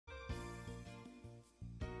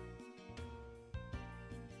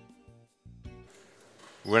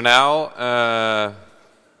We're now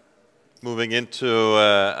moving into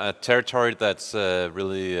a territory that's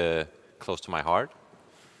really close to my heart.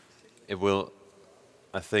 It will,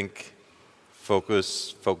 I think,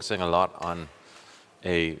 focusing a lot on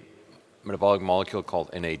a metabolic molecule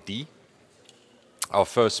called NAD. Our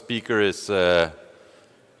first speaker is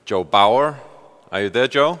Joe Baur. Are you there,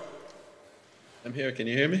 Joe? I'm here. Can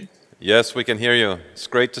you hear me? Yes, we can hear you. It's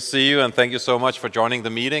great to see you, and thank you so much for joining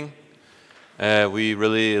the meeting. We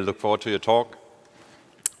really look forward to your talk.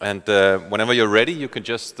 And whenever you're ready, you can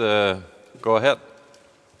just go ahead.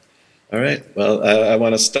 All right. Well, I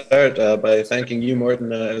want to start by thanking you,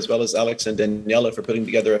 Morten, as well as Alex and Daniela for putting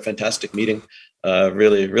together a fantastic meeting.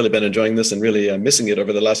 Really been enjoying this and really missing it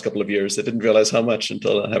over the last couple of years. I didn't realize how much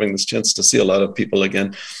until having this chance to see a lot of people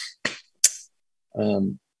again.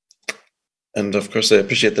 And of course, I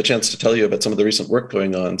appreciate the chance to tell you about some of the recent work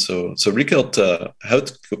going on. So Riekelt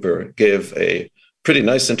Houtkoper gave a pretty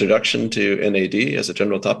nice introduction to NAD as a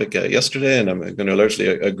general topic yesterday, and I'm going to largely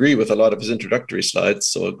agree with a lot of his introductory slides,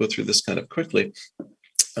 so I'll go through this kind of quickly.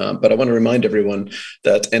 But I want to remind everyone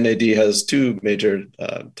that NAD has two major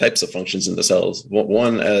types of functions in the cells.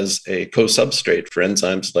 One as a co-substrate for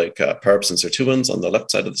enzymes like PARPs and sirtuins on the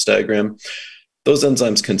left side of this diagram. Those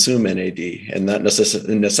enzymes consume NAD, and that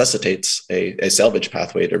necessitates a salvage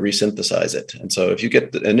pathway to resynthesize it. And so if you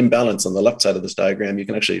get an imbalance on the left side of this diagram, you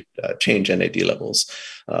can actually change NAD levels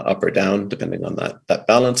up or down, depending on that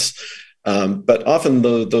balance. But often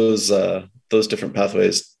those different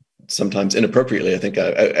pathways, sometimes inappropriately, I think,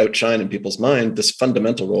 outshine in people's mind this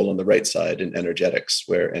fundamental role on the right side in energetics,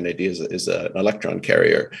 where NAD is an electron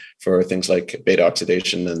carrier for things like beta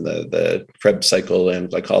oxidation and the Krebs cycle and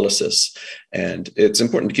glycolysis. And it's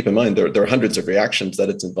important to keep in mind there are hundreds of reactions that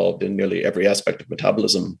it's involved in nearly every aspect of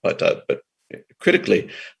metabolism, but critically,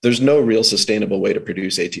 there's no real sustainable way to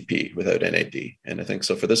produce ATP without NAD. And I think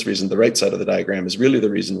so for this reason, the right side of the diagram is really the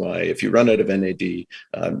reason why if you run out of NAD,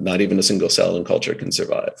 not even a single cell in culture can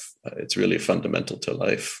survive. It's really fundamental to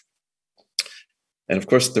life. And of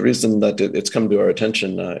course, the reason that it's come to our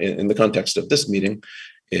attention in the context of this meeting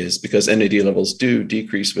is because NAD levels do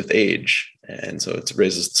decrease with age. And so it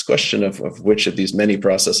raises this question of which of these many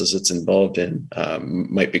processes it's involved in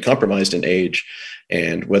might be compromised in age,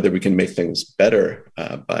 and whether we can make things better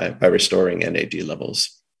by restoring NAD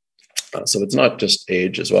levels. So it's not just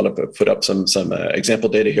age as well. I've put up some example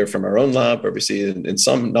data here from our own lab, where we see in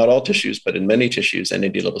some, not all tissues, but in many tissues,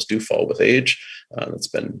 NAD levels do fall with age. That's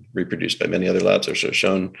been reproduced by many other labs, or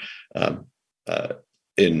shown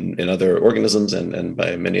in other organisms and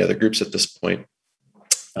by many other groups at this point.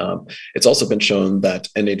 It's also been shown that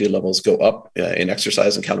NAD levels go up in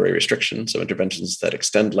exercise and calorie restriction, so interventions that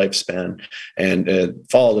extend lifespan, and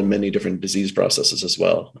fall in many different disease processes as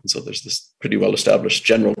well. And so there's this pretty well-established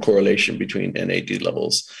general correlation between NAD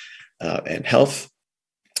levels and health.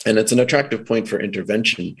 And it's an attractive point for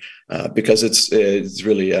intervention because it's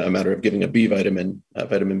really a matter of giving a B vitamin,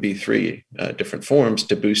 vitamin B3, different forms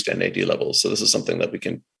to boost NAD levels. So this is something that we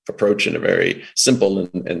can approach in a very simple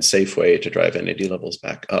and safe way to drive NAD levels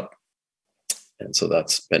back up. And so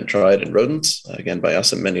that's been tried in rodents, again, by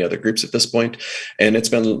us and many other groups at this point. And it's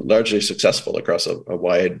been largely successful across a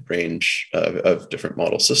wide range of different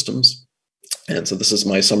model systems. And so this is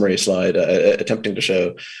my summary slide attempting to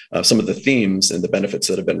show some of the themes and the benefits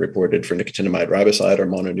that have been reported for nicotinamide riboside or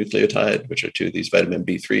mononucleotide, which are two of these vitamin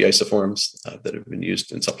B3 isoforms that have been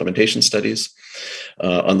used in supplementation studies.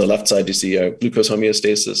 On the left side, you see glucose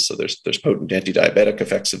homeostasis. So there's potent anti-diabetic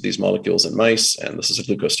effects of these molecules in mice. And this is a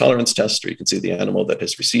glucose tolerance test where you can see the animal that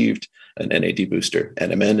has received an NAD booster,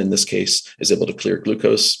 NMN in this case, is able to clear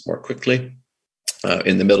glucose more quickly.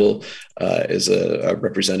 In the middle is a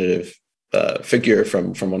representative figure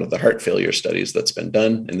from one of the heart failure studies that's been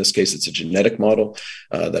done. In this case, it's a genetic model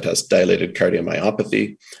that has dilated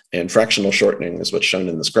cardiomyopathy, and fractional shortening is what's shown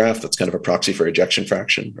in this graph. That's kind of a proxy for ejection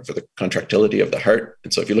fraction, or for the contractility of the heart.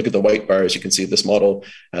 And so if you look at the white bars, you can see this model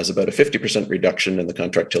has about a 50% reduction in the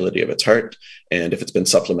contractility of its heart. And if it's been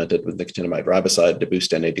supplemented with nicotinamide riboside to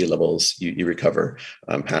boost NAD levels, you recover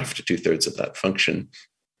half to 2/3 of that function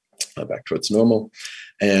back towards normal.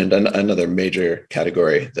 And another major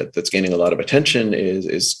category that's gaining a lot of attention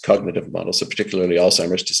is cognitive models, so particularly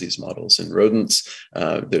Alzheimer's disease models in rodents.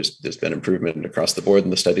 There's been improvement across the board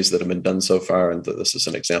in the studies that have been done so far. And this is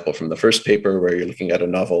an example from the first paper where you're looking at a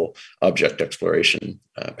novel object exploration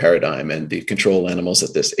paradigm, and the control animals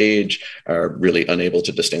at this age are really unable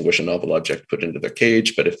to distinguish a novel object put into their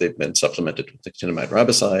cage. But if they've been supplemented with nicotinamide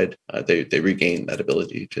riboside, they regain that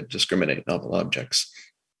ability to discriminate novel objects.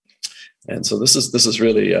 And so this is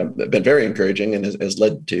really been very encouraging, and has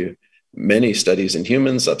led to many studies in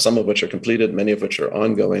humans, some of which are completed, many of which are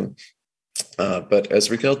ongoing. But as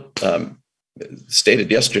Raquel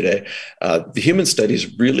stated yesterday, the human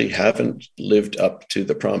studies really haven't lived up to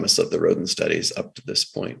the promise of the rodent studies up to this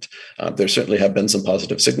point. There certainly have been some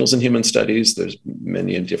positive signals in human studies. There's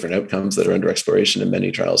many different outcomes that are under exploration and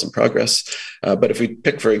many trials in progress. But if we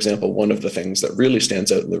pick, for example, one of the things that really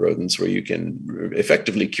stands out in the rodents where you can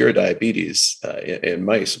effectively cure diabetes in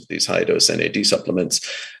mice with these high-dose NAD supplements,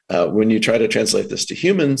 when you try to translate this to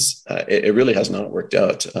humans, it really has not worked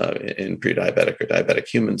out in pre-diabetic or diabetic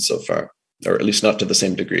humans so far, or at least not to the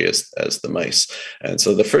same degree as the mice. And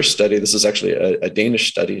so the first study, this is actually a Danish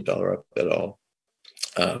study, Dollerup et al.,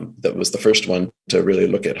 that was the first one to really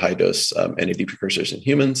look at high-dose NAD precursors in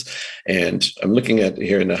humans. And I'm looking at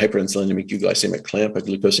here in a hyperinsulinemic euglycemic clamp, a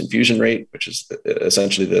glucose infusion rate, which is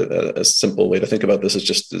essentially a simple way to think about this is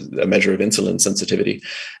just a measure of insulin sensitivity.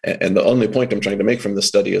 And the only point I'm trying to make from this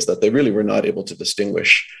study is that they really were not able to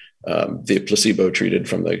distinguish the placebo treated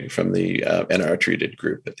from the NR treated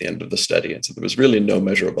group at the end of the study. And so there was really no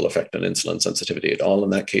measurable effect on insulin sensitivity at all in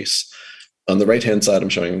that case. On the right-hand side, I'm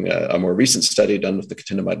showing a more recent study done with the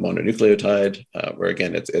nicotinamide mononucleotide, where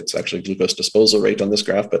again, it's actually glucose disposal rate on this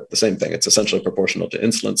graph, but the same thing, it's essentially proportional to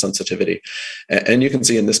insulin sensitivity. And you can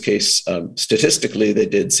see in this case, statistically, they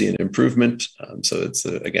did see an improvement. So it's,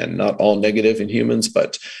 again, not all negative in humans,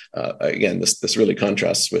 but again, this really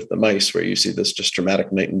contrasts with the mice where you see this just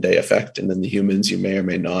dramatic night and day effect. And then the humans, you may or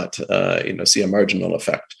may not see a marginal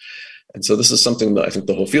effect. And so this is something that I think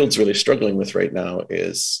the whole field's really struggling with right now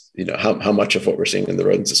is, how much of what we're seeing in the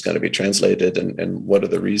rodents is going to be translated and what are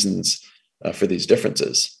the reasons for these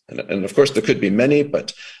differences. And of course, there could be many,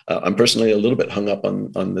 but I'm personally a little bit hung up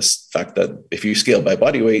on this fact that if you scale by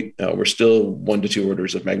body weight, we're still 1 to 2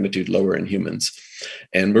 orders of magnitude lower in humans.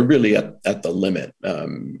 And we're really at the limit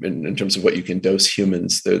in terms of what you can dose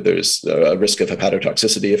humans. There's a risk of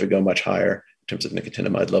hepatotoxicity if we go much higher in terms of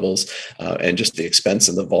nicotinamide levels, and just the expense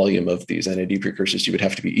and the volume of these NAD precursors you would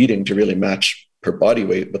have to be eating to really match per body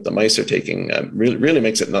weight what the mice are taking really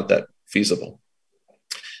makes it not that feasible.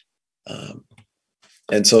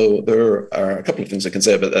 And so there are a couple of things I can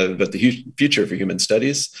say about the future for human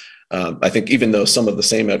studies. I think even though some of the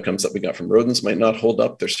same outcomes that we got from rodents might not hold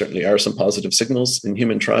up, there certainly are some positive signals in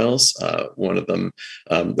human trials. One of them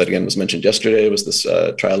that again was mentioned yesterday was this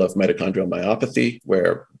trial of mitochondrial myopathy,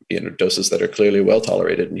 where doses that are clearly well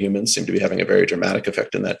tolerated in humans seem to be having a very dramatic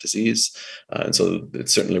effect in that disease. And so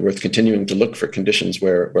it's certainly worth continuing to look for conditions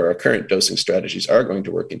where our current dosing strategies are going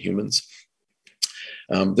to work in humans.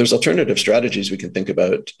 There's alternative strategies we can think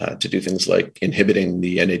about to do things like inhibiting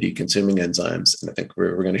the NAD consuming enzymes. And I think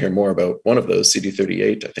we're going to hear more about one of those,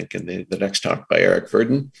 CD38, I think in the next talk by Eric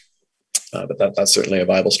Verdin. But that's certainly a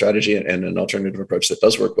viable strategy and an alternative approach that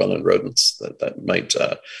does work well in rodents that might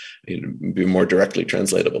be more directly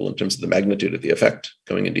translatable in terms of the magnitude of the effect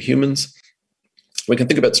going into humans. We can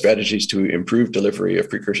think about strategies to improve delivery of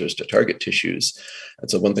precursors to target tissues.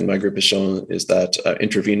 And so one thing my group has shown is that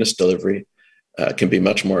intravenous delivery can be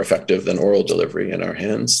much more effective than oral delivery in our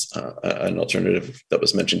hands. An alternative that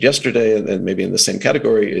was mentioned yesterday, and maybe in the same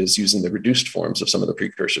category, is using the reduced forms of some of the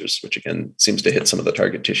precursors, which again seems to hit some of the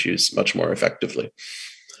target tissues much more effectively.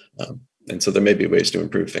 And so there may be ways to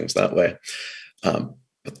improve things that way.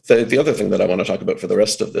 But the other thing that I want to talk about for the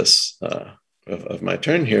rest of this of my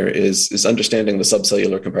turn here is understanding the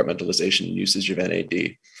subcellular compartmentalization and usage of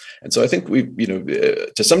NAD. And so I think we,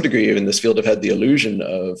 to some degree in this field have had the illusion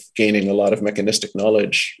of gaining a lot of mechanistic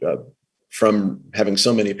knowledge from having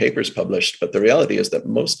so many papers published. But the reality is that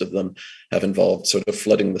most of them have involved sort of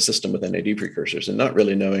flooding the system with NAD precursors and not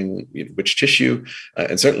really knowing which tissue,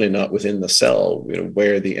 and certainly not within the cell,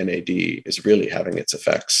 where the NAD is really having its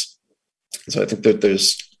effects. So I think that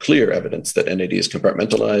there's clear evidence that NAD is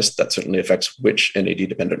compartmentalized. That certainly affects which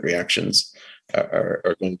NAD-dependent reactions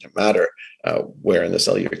are going to matter, where in the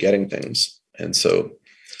cell you're getting things. And so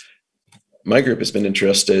my group has been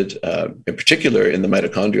interested in particular in the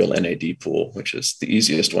mitochondrial NAD pool, which is the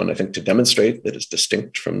easiest one, I think, to demonstrate that is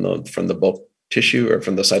distinct from the bulk tissue or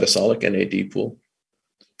from the cytosolic NAD pool.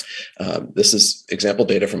 This is example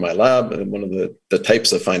data from my lab, and one of the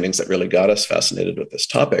types of findings that really got us fascinated with this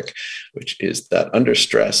topic, which is that under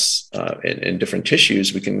stress in different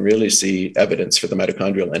tissues, we can really see evidence for the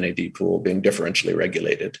mitochondrial NAD pool being differentially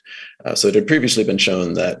regulated. So it had previously been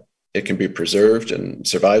shown that it can be preserved and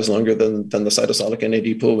survives longer than the cytosolic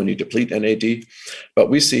NAD pool when you deplete NAD. But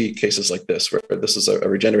we see cases like this, where this is a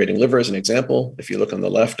regenerating liver as an example. If you look on the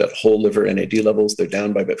left at whole liver NAD levels, they're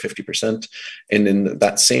down by about 50%. And in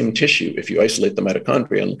that same tissue, if you isolate the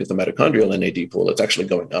mitochondria and look at the mitochondrial NAD pool, it's actually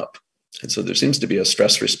going up. And so there seems to be a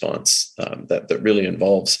stress response that really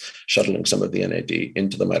involves shuttling some of the NAD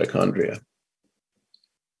into the mitochondria.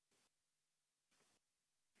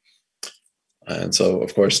 And so,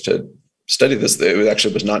 of course, to study this, it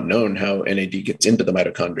actually was not known how NAD gets into the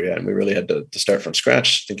mitochondria, and we really had to start from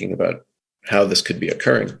scratch thinking about how this could be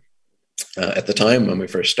occurring. At the time when we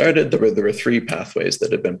first started, there were three pathways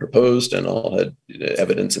that had been proposed and all had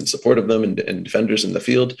evidence in support of them and defenders in the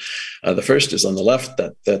field. The first is on the left,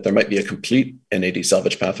 that there might be a complete NAD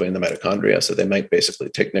salvage pathway in the mitochondria. So they might basically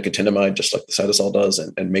take nicotinamide, just like the cytosol does,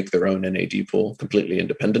 and make their own NAD pool completely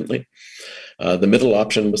independently. The middle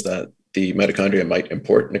option was that the mitochondria might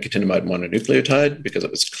import nicotinamide mononucleotide because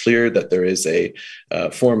it was clear that there is a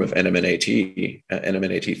form of NMNAT,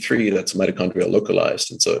 NMNAT3 that's mitochondrial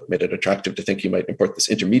localized. And so it made it attractive to think you might import this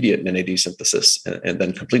intermediate NAD synthesis and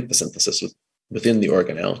then complete the synthesis within the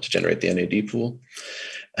organelle to generate the NAD pool.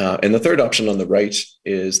 And the third option on the right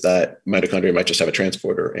is that mitochondria might just have a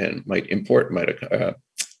transporter and might import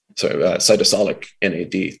cytosolic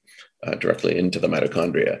NAD directly into the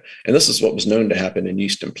mitochondria. And this is what was known to happen in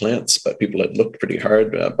yeast and plants, but people had looked pretty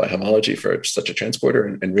hard by homology for such a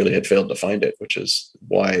transporter and really had failed to find it, which is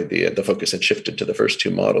why the focus had shifted to the first two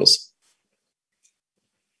models.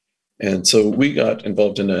 And so we got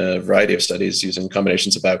involved in a variety of studies using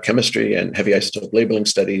combinations of biochemistry and heavy isotope labeling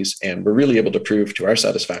studies, and we're really able to prove to our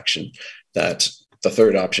satisfaction that the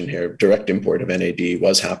third option here, direct import of NAD,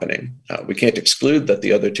 was happening. We can't exclude that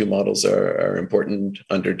the other two models are important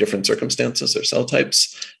under different circumstances or cell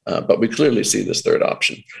types, but we clearly see this third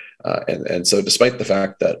option. And so despite the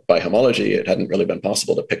fact that by homology, it hadn't really been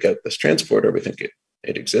possible to pick out this transporter, we think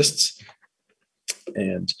it exists.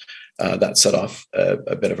 And that set off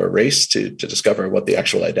a bit of a race to discover what the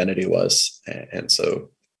actual identity was. And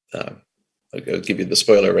so I'll give you the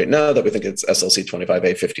spoiler right now that we think it's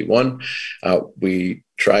SLC25A51. We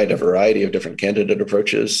tried a variety of different candidate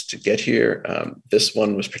approaches to get here. This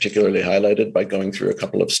one was particularly highlighted by going through a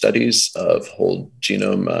couple of studies of whole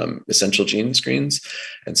genome essential gene screens.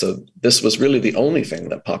 And so this was really the only thing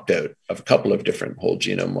that popped out of a couple of different whole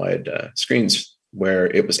genome-wide screens where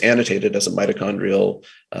it was annotated as a mitochondrial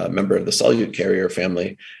member of the solute carrier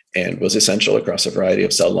family and was essential across a variety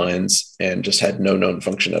of cell lines and just had no known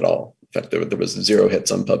function at all. In fact, there was 0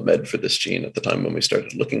 hits on PubMed for this gene at the time when we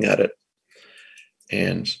started looking at it.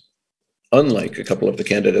 And unlike a couple of the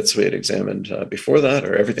candidates we had examined before that,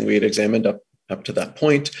 or everything we had examined up to that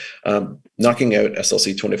point, knocking out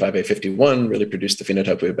SLC25A51 really produced the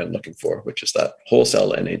phenotype we've been looking for, which is that whole cell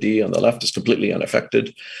NAD on the left is completely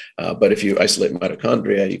unaffected. But if you isolate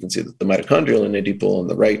mitochondria, you can see that the mitochondrial NAD pool on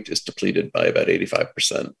the right is depleted by about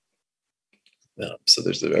 85%. So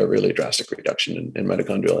there's a really drastic reduction in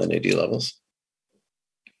mitochondrial NAD levels.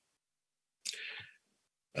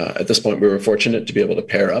 At this point, we were fortunate to be able to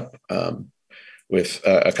pair up with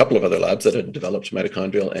a couple of other labs that had developed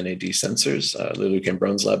mitochondrial NAD sensors, Lulu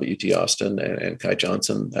Cambrone's lab at UT Austin and Kai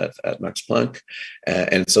Johnson at Max Planck.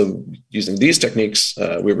 And so using these techniques,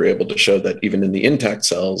 we were able to show that even in the intact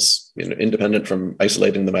cells, independent from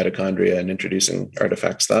isolating the mitochondria and introducing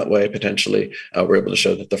artifacts that way, potentially, we're able to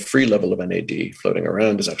show that the free level of NAD floating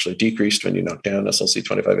around is actually decreased when you knock down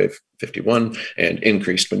SLC25A51 and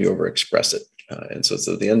increased when you overexpress it. And so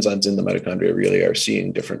the enzymes in the mitochondria really are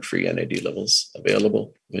seeing different free NAD levels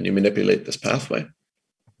available when you manipulate this pathway.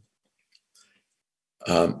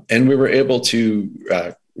 And we were able to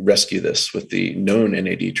rescue this with the known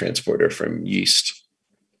NAD transporter from yeast,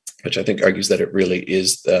 which I think argues that it really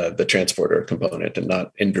is the transporter component and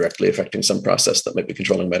not indirectly affecting some process that might be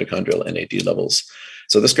controlling mitochondrial NAD levels.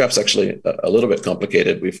 So this graph's actually a little bit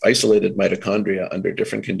complicated. We've isolated mitochondria under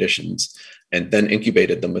different conditions and then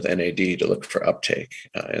incubated them with NAD to look for uptake.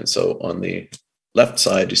 And so on the left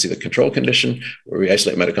side, you see the control condition where we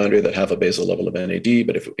isolate mitochondria that have a basal level of NAD,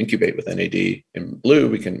 but if we incubate with NAD in blue,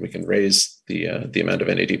 we can raise the amount of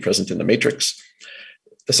NAD present in the matrix.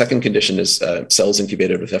 The second condition is cells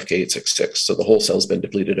incubated with FK866. So the whole cell's been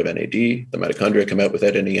depleted of NAD. The mitochondria come out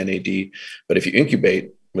without any NAD, but if you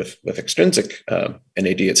incubate with extrinsic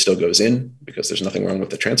NAD, it still goes in because there's nothing wrong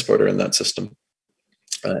with the transporter in that system.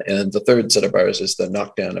 And the third set of bars is the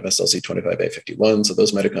knockdown of SLC25A51. So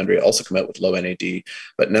those mitochondria also come out with low NAD,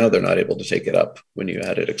 but now they're not able to take it up when you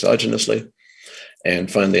add it exogenously. And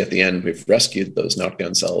finally, at the end, we've rescued those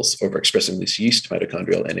knockdown cells overexpressing this yeast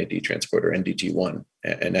mitochondrial NAD transporter, NDT1.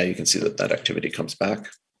 And now you can see that that activity comes back.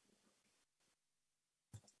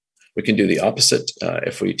 We can do the opposite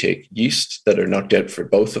if we take yeast that are knocked out for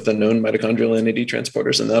both of the known mitochondrial NAD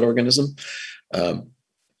transporters in that organism.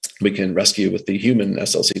 we can rescue with the human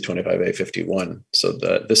SLC25A51. So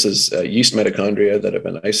this is yeast mitochondria that have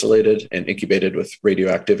been isolated and incubated with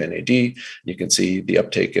radioactive NAD. You can see the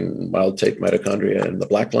uptake in wild type mitochondria in the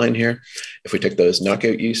black line here. If we take those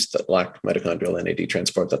knockout yeast that lack mitochondrial NAD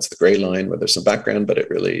transport, that's the gray line where there's some background, but it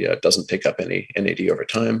really doesn't take up any NAD over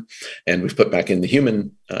time. And we've put back in the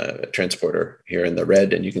human transporter here in the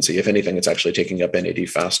red, and you can see, if anything, it's actually taking up NAD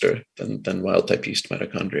faster than wild type yeast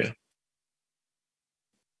mitochondria.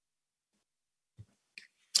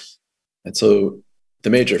 And so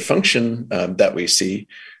the major function that we see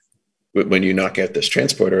when you knock out this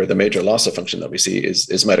transporter, the major loss of function that we see is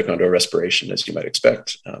mitochondrial respiration, as you might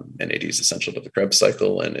expect. NAD is essential to the Krebs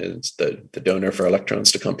cycle and is the donor for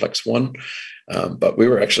electrons to complex 1. But we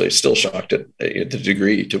were actually still shocked at the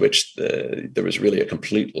degree to which there was really a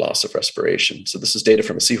complete loss of respiration. So this is data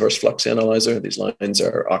from a seahorse flux analyzer. These lines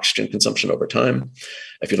are oxygen consumption over time.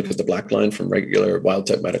 If you look at the black line from regular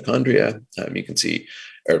wild-type mitochondria, you can see,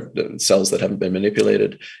 or the cells that haven't been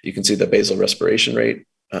manipulated, you can see the basal respiration rate.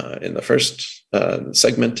 In the first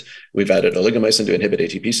segment, we've added oligomycin to inhibit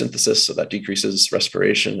ATP synthesis, so that decreases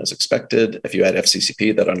respiration as expected. If you add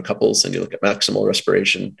FCCP, that uncouples, and you look at maximal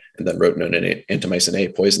respiration, and then rotenone and antimycin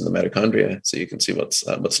A poison the mitochondria, so you can see what's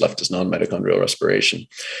left is non-mitochondrial respiration.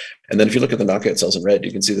 And then if you look at the knockout cells in red,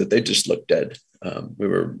 you can see that they just look dead.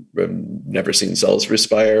 We've never seen cells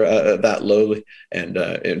respire that lowly, and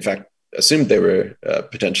in fact, assumed they were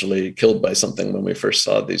potentially killed by something when we first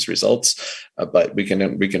saw these results, but we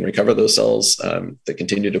can recover those cells. They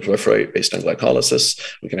continue to proliferate based on glycolysis.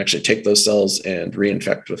 We can actually take those cells and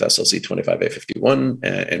reinfect with SLC25A51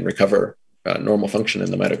 and recover normal function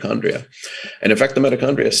in the mitochondria. And in fact, the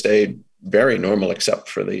mitochondria stay very normal except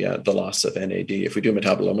for the loss of NAD. If we do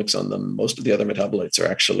metabolomics on them, most of the other metabolites are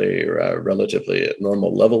actually relatively at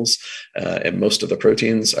normal levels, and most of the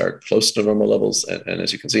proteins are close to normal levels. And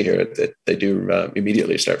as you can see here, they do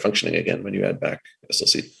immediately start functioning again when you add back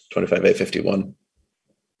SLC25A51.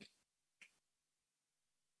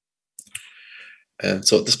 And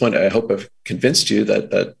so at this point, I hope I've convinced you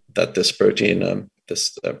that this protein,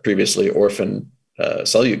 this previously orphan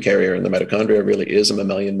solute carrier in the mitochondria, really is a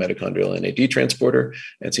mammalian mitochondrial NAD transporter,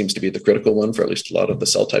 and seems to be the critical one for at least a lot of the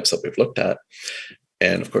cell types that we've looked at.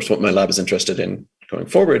 And of course, what my lab is interested in going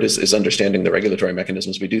forward is understanding the regulatory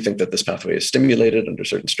mechanisms. We do think that this pathway is stimulated under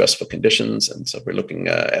certain stressful conditions. And so we're looking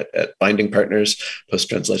at binding partners,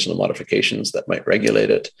 post-translational modifications that might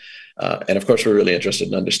regulate it. And of course, we're really interested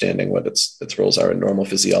in understanding what its roles are in normal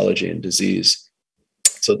physiology and disease.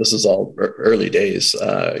 So this is all early days,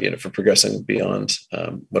 for progressing beyond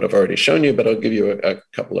what I've already shown you, but I'll give you a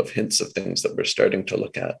couple of hints of things that we're starting to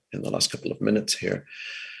look at in the last couple of minutes here.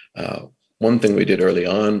 One thing we did early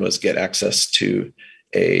on was get access to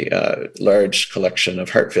a large collection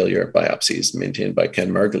of heart failure biopsies maintained by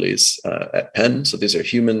Ken Margulies at Penn. So these are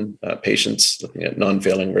human patients looking at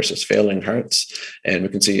non-failing versus failing hearts. And we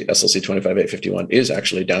can see SLC25A51 is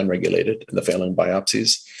actually downregulated in the failing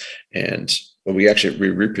biopsies. And we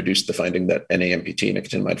reproduced the finding that NAMPT,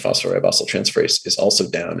 nicotinamide phosphoribosyl transferase, is also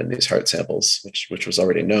down in these heart samples, which was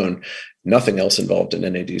already known. Nothing else involved in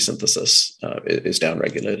NAD synthesis is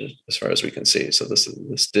downregulated as far as we can see. So this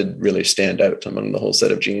did really stand out among the whole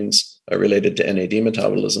set of genes related to NAD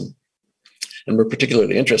metabolism. And we're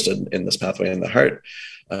particularly interested in this pathway in the heart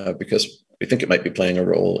because we think it might be playing a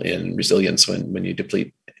role in resilience when you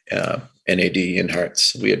deplete NAD in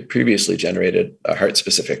hearts. We had previously generated a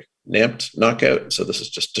heart-specific NAMPT knockout. So this is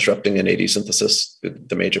just disrupting NAD synthesis,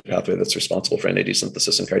 the major pathway that's responsible for NAD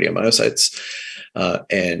synthesis in cardiomyocytes.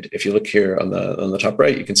 And if you look here on the top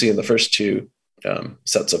right, you can see in the first two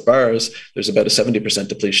sets of bars, there's about a 70%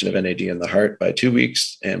 depletion of NAD in the heart by 2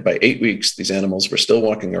 weeks. And by 8 weeks, these animals were still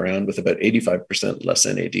walking around with about 85% less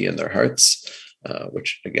NAD in their hearts,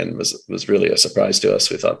 which again was really a surprise to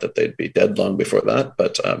us. We thought that they'd be dead long before that,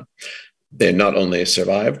 but they not only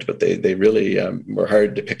survived, but they really were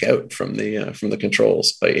hard to pick out from the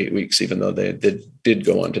controls by 8 weeks, even though they did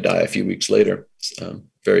go on to die a few weeks later,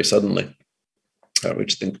 very suddenly,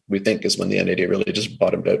 which we think is when the NAD really just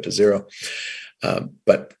bottomed out to zero.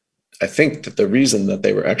 But I think that the reason that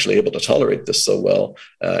they were actually able to tolerate this so well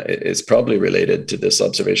is probably related to this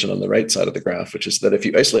observation on the right side of the graph, which is that if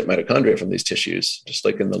you isolate mitochondria from these tissues, just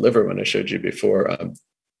like in the liver when I showed you before,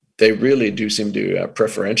 they really do seem to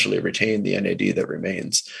preferentially retain the NAD that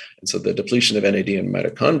remains. And so the depletion of NAD in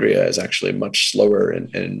mitochondria is actually much slower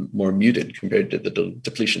and more muted compared to the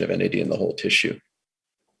depletion of NAD in the whole tissue.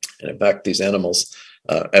 And in fact, these animals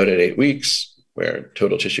out at 8 weeks, where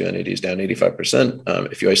total tissue NAD is down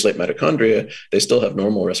 85%, if you isolate mitochondria, they still have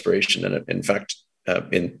normal respiration. And in fact,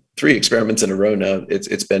 in 3 experiments in a row now,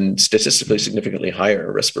 it's been statistically significantly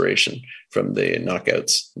higher respiration from the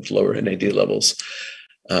knockouts with lower NAD levels,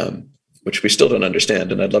 which we still don't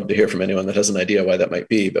understand. And I'd love to hear from anyone that has an idea why that might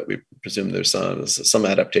be, but we presume there's some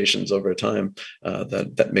adaptations over time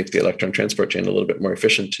that make the electron transport chain a little bit more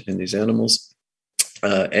efficient in these animals.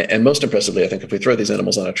 And most impressively, I think if we throw these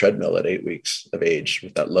animals on a treadmill at 8 weeks of age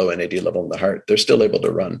with that low NAD level in the heart, they're still able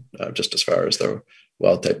to run just as far as their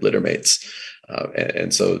wild-type litter mates.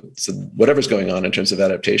 And so whatever's going on in terms of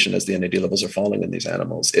adaptation as the NAD levels are falling in these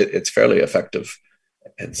animals, it's fairly effective.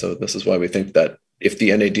 And so this is why we think that if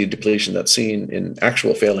the NAD depletion that's seen in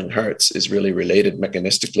actual failing hearts is really related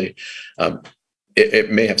mechanistically,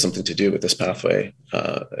 it may have something to do with this pathway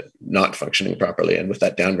not functioning properly and with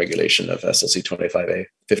that downregulation of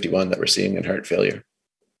SLC25A51 that we're seeing in heart failure.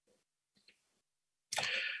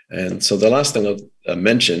 And so the last thing I'll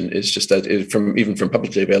mention is just that even from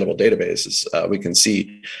publicly available databases, we can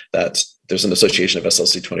see that there's an association of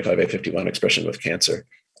SLC25A51 expression with cancer.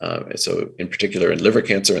 So in particular in liver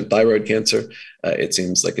cancer and thyroid cancer, it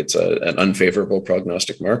seems like it's an unfavorable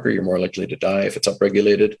prognostic marker. You're more likely to die if it's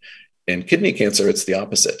upregulated. In kidney cancer, it's the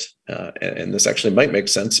opposite. And this actually might make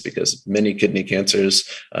sense because many kidney cancers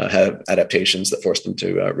have adaptations that force them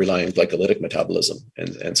to rely on glycolytic metabolism.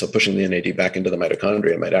 And so pushing the NAD back into the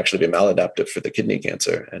mitochondria might actually be maladaptive for the kidney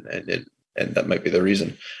cancer. And that might be the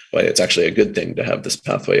reason why it's actually a good thing to have this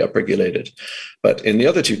pathway upregulated. But in the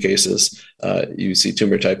other 2 cases, you see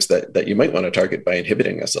tumor types that you might want to target by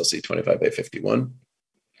inhibiting SLC25A51.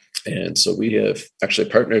 And so we have actually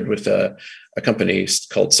partnered with a company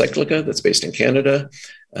called Cyclica that's based in Canada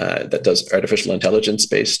that does artificial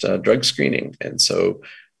intelligence-based drug screening. And so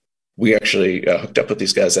we actually hooked up with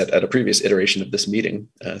these guys at a previous iteration of this meeting.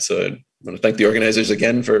 So I want to thank the organizers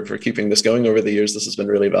again for keeping this going over the years. This has been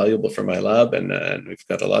really valuable for my lab, and we've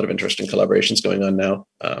got a lot of interesting collaborations going on now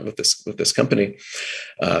with this company.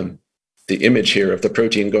 The image here of the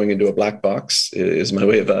protein going into a black box is my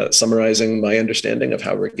way of summarizing my understanding of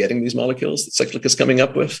how we're getting these molecules that Cyclic is coming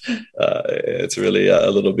up with. It's really a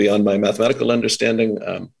little beyond my mathematical understanding,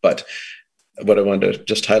 but what I wanted to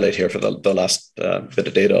just highlight here for the last bit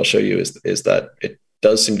of data I'll show you is that it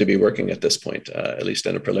does seem to be working at this point, at least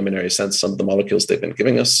in a preliminary sense. Some of the molecules they've been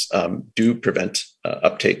giving us do prevent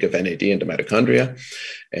uptake of NAD into mitochondria.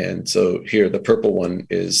 And so here the purple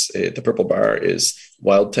bar is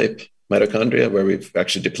wild type mitochondria, where we've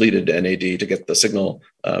actually depleted NAD to get the signal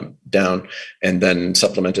down and then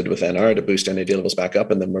supplemented with NR to boost NAD levels back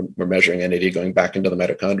up. And then we're measuring NAD going back into the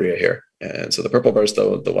mitochondria here. And so the purple bar is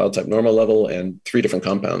the wild type normal level, and 3 different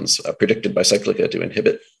compounds predicted by Cyclica to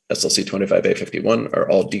inhibit SLC25A51 are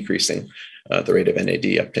all decreasing the rate of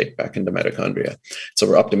NAD uptake back into mitochondria. So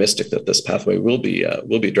we're optimistic that this pathway will be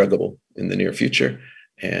druggable in the near future,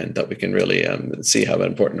 and that we can really see how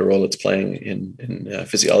important a role it's playing in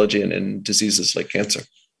physiology and in diseases like cancer.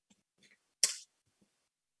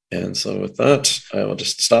 And so with that, I will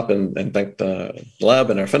just stop and thank the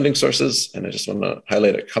lab and our funding sources. And I just want to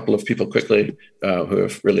highlight a couple of people quickly who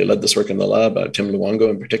have really led this work in the lab. Tim Luongo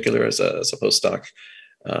in particular as a postdoc,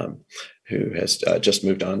 who has just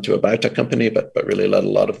moved on to a biotech company, but really led a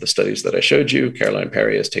lot of the studies that I showed you. Caroline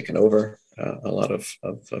Perry has taken over a lot of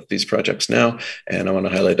these projects now. And I want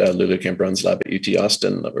to highlight Lulu Cambronne's lab at UT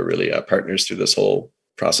Austin, that we're really partners through this whole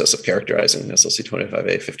process of characterizing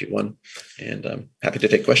SLC25A51. And I'm happy to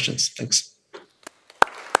take questions. Thanks.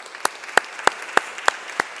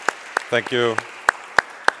 Thank you.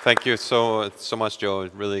 Thank you so much, Joe.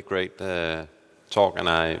 Really great talk, and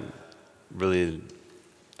I really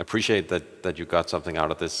appreciate that you got something out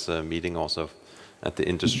of this meeting also at the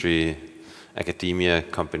industry academia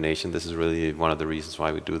combination. This is really one of the reasons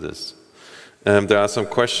why we do this. There are some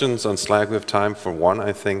questions on Slack. We have time for one,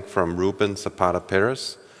 I think, from Ruben Zapata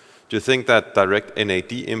Perez. Do you think that direct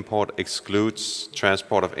NAD import excludes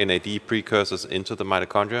transport of NAD precursors into the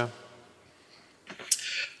mitochondria?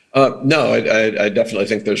 No, I definitely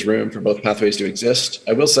think there's room for both pathways to exist.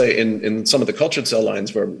 I will say in some of the cultured cell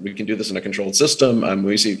lines where we can do this in a controlled system,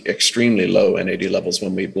 we see extremely low NAD levels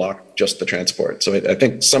when we block just the transport. So I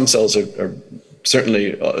think some cells are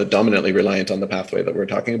certainly dominantly reliant on the pathway that we're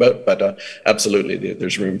talking about, but absolutely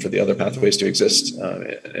there's room for the other pathways to exist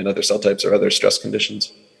in other cell types or other stress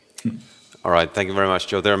conditions. All right, thank you very much,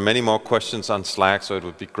 Joe. There are many more questions on Slack, so it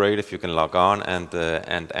would be great if you can log on and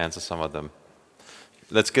answer some of them.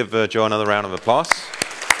 Let's give Joe another round of applause.